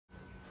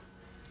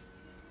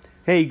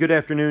Hey, good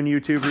afternoon,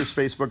 YouTubers,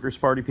 Facebookers,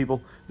 party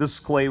people. This is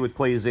Clay with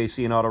Clay's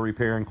AC and Auto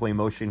Repair and Clay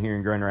Motion here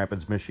in Grand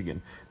Rapids,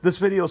 Michigan. This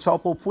video is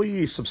helpful.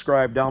 Please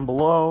subscribe down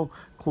below.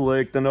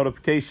 Click the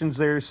notifications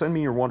there. Send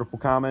me your wonderful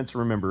comments.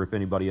 Remember, if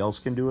anybody else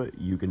can do it,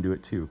 you can do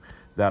it too.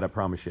 That I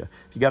promise you.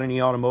 If you got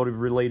any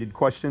automotive-related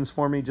questions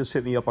for me, just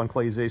hit me up on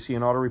Clay's AC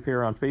and Auto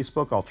Repair on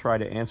Facebook. I'll try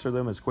to answer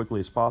them as quickly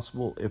as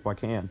possible if I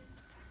can.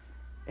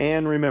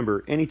 And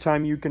remember,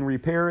 anytime you can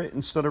repair it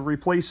instead of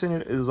replacing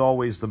it is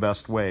always the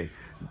best way.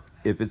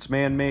 If it's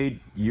man-made,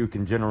 you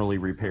can generally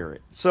repair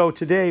it. So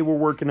today we're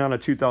working on a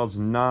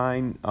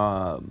 2009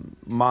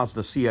 Mazda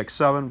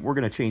CX-7. We're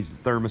going to change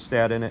the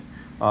thermostat in it.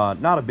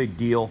 Not a big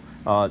deal.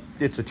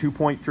 It's a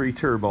 2.3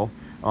 turbo.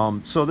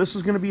 So this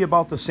is going to be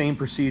about the same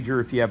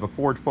procedure if you have a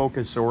Ford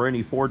Focus or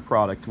any Ford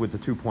product with the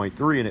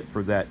 2.3 in it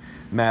for that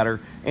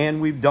matter.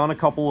 And we've done a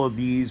couple of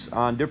these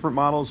on different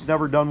models.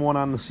 Never done one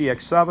on the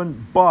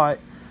CX-7, but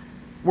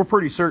we're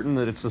pretty certain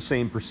that it's the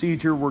same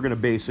procedure. We're going to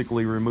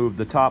basically remove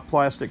the top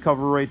plastic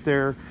cover right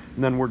there,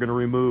 and then we're going to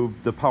remove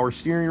the power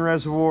steering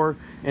reservoir,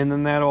 and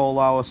then that'll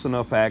allow us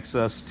enough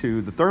access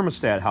to the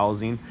thermostat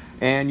housing,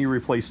 and you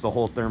replace the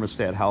whole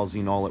thermostat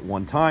housing all at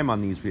one time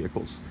on these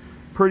vehicles.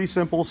 Pretty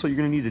simple. So you're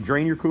going to need to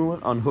drain your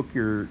coolant, unhook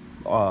your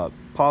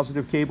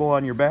positive cable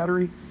on your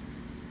battery.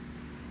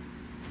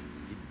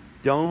 You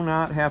do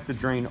not have to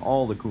drain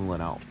all the coolant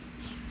out.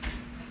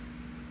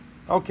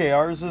 Okay,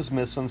 ours is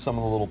missing some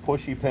of the little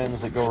pushy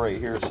pins that go right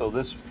here, so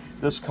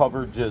this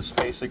cover just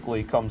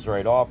basically comes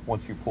right off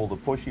once you pull the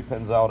pushy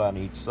pins out on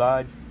each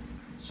side.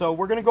 So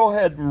we're going to go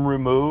ahead and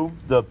remove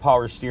the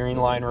power steering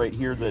line right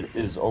here that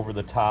is over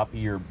the top of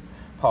your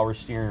power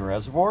steering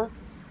reservoir,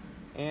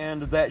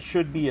 and that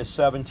should be a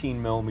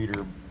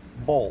 17mm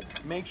bolt.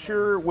 Make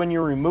sure when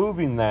you're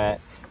removing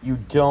that you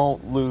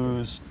don't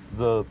lose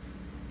the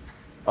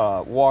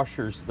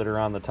washers that are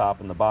on the top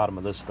and the bottom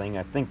of this thing.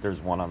 I think there's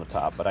one on the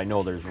top, but I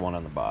know there's one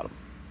on the bottom.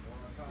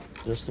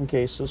 Just in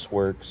case this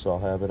works, I'll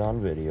have it on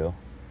video.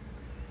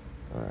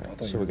 Alright,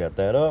 so we got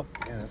that up.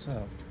 Yeah, that's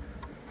up.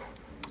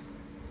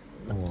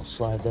 And we'll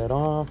slide that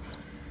off.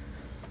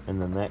 And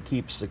then that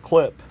keeps the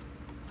clip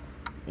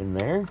in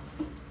there.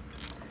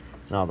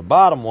 Now the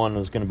bottom one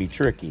is going to be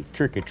tricky.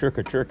 Tricky.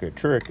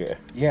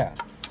 Yeah.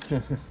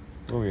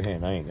 Move your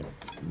hand. I ain't going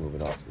to move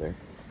it off there.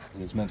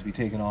 It's meant to be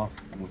taken off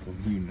with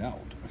the unit out.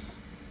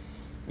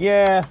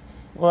 Yeah,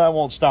 well, that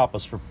won't stop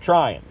us from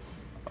trying.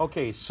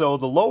 Okay, so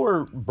the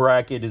lower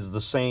bracket is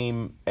the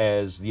same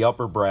as the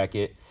upper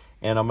bracket,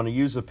 and I'm going to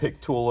use a pick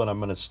tool and I'm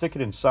going to stick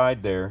it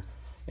inside there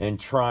and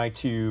try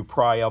to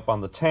pry up on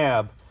the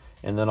tab,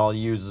 and then I'll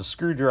use the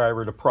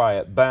screwdriver to pry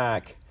it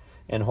back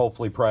and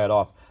hopefully pry it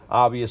off.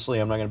 Obviously,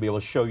 I'm not going to be able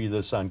to show you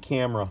this on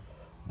camera,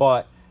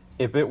 but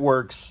if it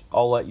works,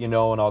 I'll let you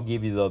know, and I'll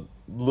give you the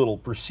little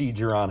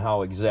procedure on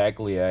how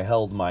exactly I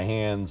held my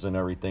hands and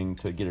everything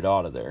to get it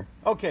out of there.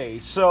 Okay,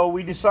 so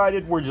we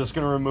decided we're just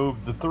going to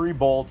remove the 3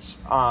 bolts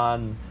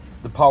on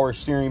the power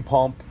steering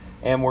pump,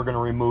 and we're going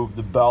to remove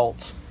the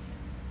belt.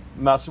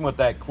 Messing with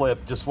that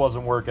clip just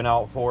wasn't working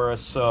out for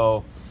us,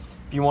 so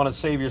if you want to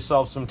save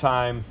yourself some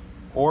time,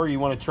 or you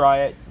want to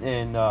try it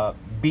and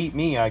beat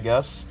me, I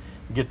guess,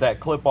 get that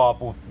clip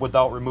off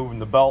without removing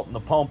the belt and the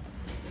pump,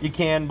 you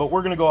can, but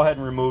we're going to go ahead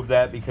and remove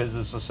that because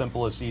it's the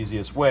simplest,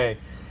 easiest way.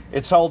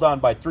 It's held on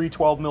by 3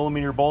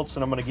 12mm bolts,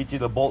 and I'm going to get you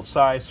the bolt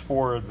size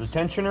for the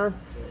tensioner,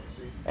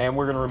 and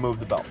we're going to remove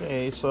the belt.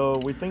 Okay, so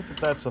we think that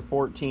that's a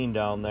 14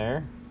 down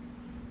there,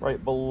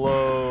 right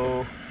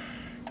below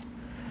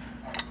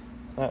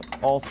that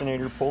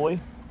alternator pulley.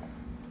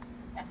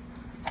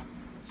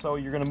 So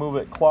you're going to move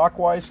it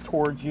clockwise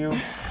towards you,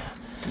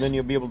 and then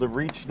you'll be able to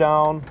reach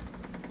down,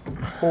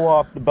 pull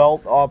off the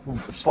belt,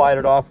 slide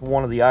it off of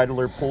one of the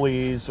idler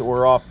pulleys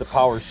or off the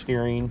power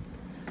steering,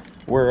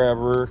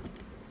 wherever.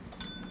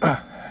 There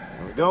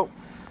we go.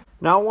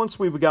 Now once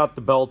we've got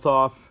the belt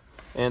off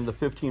and the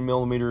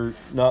 15mm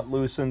nut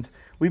loosened,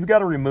 we've got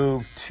to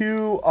remove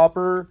 2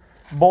 upper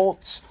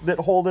bolts that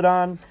hold it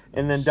on,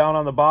 and then down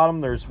on the bottom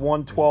there's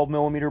one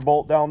 12mm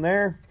bolt down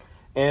there,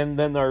 and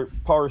then our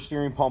power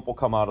steering pump will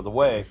come out of the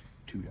way.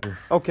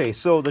 Okay,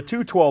 so the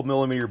 2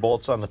 12mm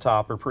bolts on the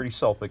top are pretty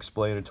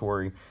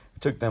self-explanatory. I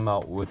took them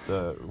out with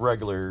the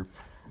regular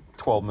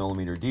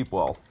 12mm deep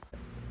well.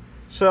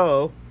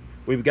 So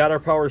we've got our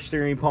power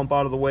steering pump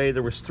out of the way.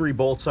 There was 3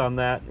 bolts on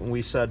that, and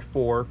we said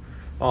 4.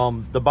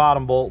 The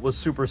bottom bolt was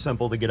super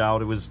simple to get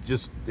out. It was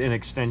just an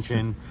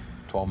extension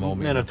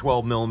 12mm and a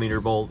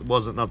 12mm bolt. It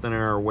wasn't nothing in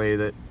our way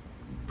that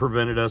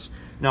prevented us.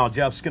 Now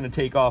Jeff's going to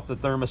take off the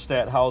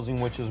thermostat housing,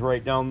 which is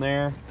right down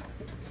there.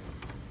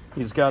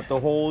 He's got the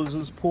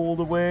hoses pulled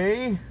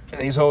away.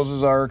 These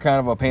hoses are kind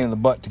of a pain in the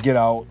butt to get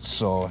out,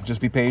 so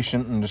just be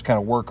patient and just kind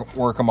of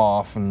work them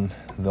off, and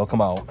they'll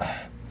come out.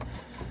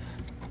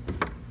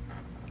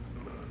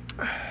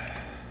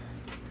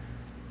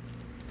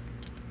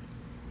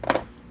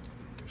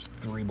 There's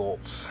 3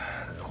 bolts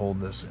that hold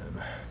this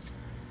in.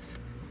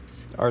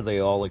 Are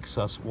they all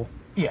accessible?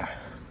 Yeah.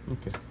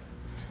 Okay.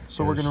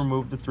 So we're going to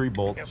remove the 3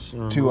 bolts.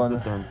 Yep. 2 on the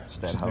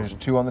thermostat housing. There's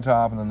 2 on the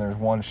top, and then there's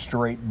 1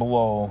 straight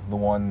below the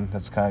one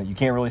that's kind of, you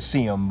can't really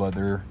see them, but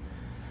they're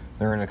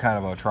they're in a kind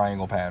of a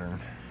triangle pattern.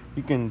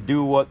 You can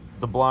do what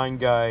the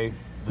blind guy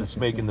that's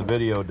making the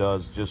video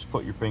does. Just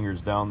put your fingers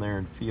down there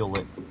and feel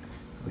it.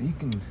 Well, you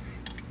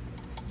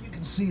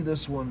can see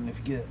this one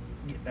if you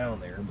get down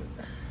there,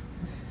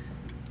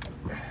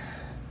 but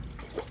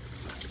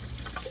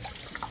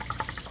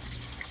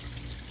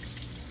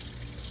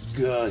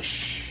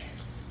gosh.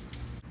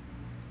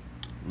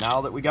 Now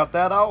that we got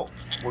that out,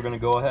 we're going to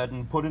go ahead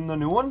and put in the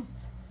new one.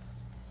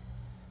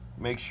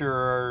 Make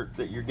sure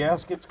that your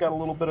gasket's got a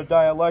little bit of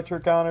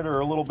dielectric on it,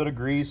 or a little bit of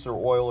grease or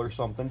oil or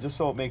something, just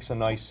so it makes a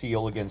nice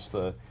seal against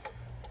the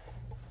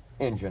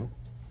engine.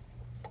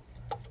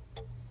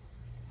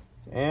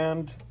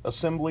 And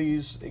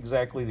assembly's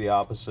exactly the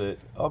opposite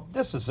of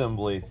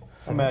disassembly.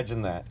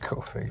 Imagine that.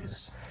 Go figure.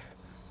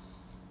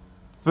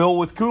 Fill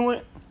with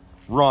coolant,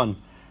 run.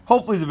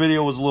 Hopefully the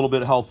video was a little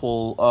bit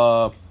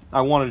helpful.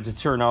 I wanted it to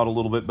turn out a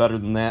little bit better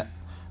than that.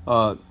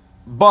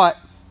 But,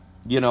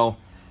 you know,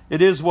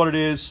 it is what it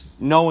is.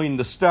 Knowing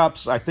the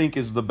steps, I think,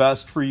 is the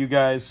best for you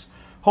guys.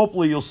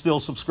 Hopefully you'll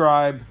still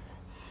subscribe,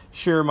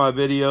 share my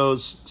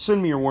videos,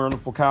 send me your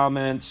wonderful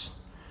comments.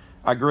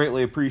 I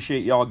greatly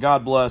appreciate y'all.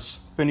 God bless.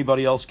 If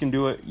anybody else can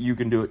do it, you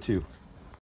can do it too.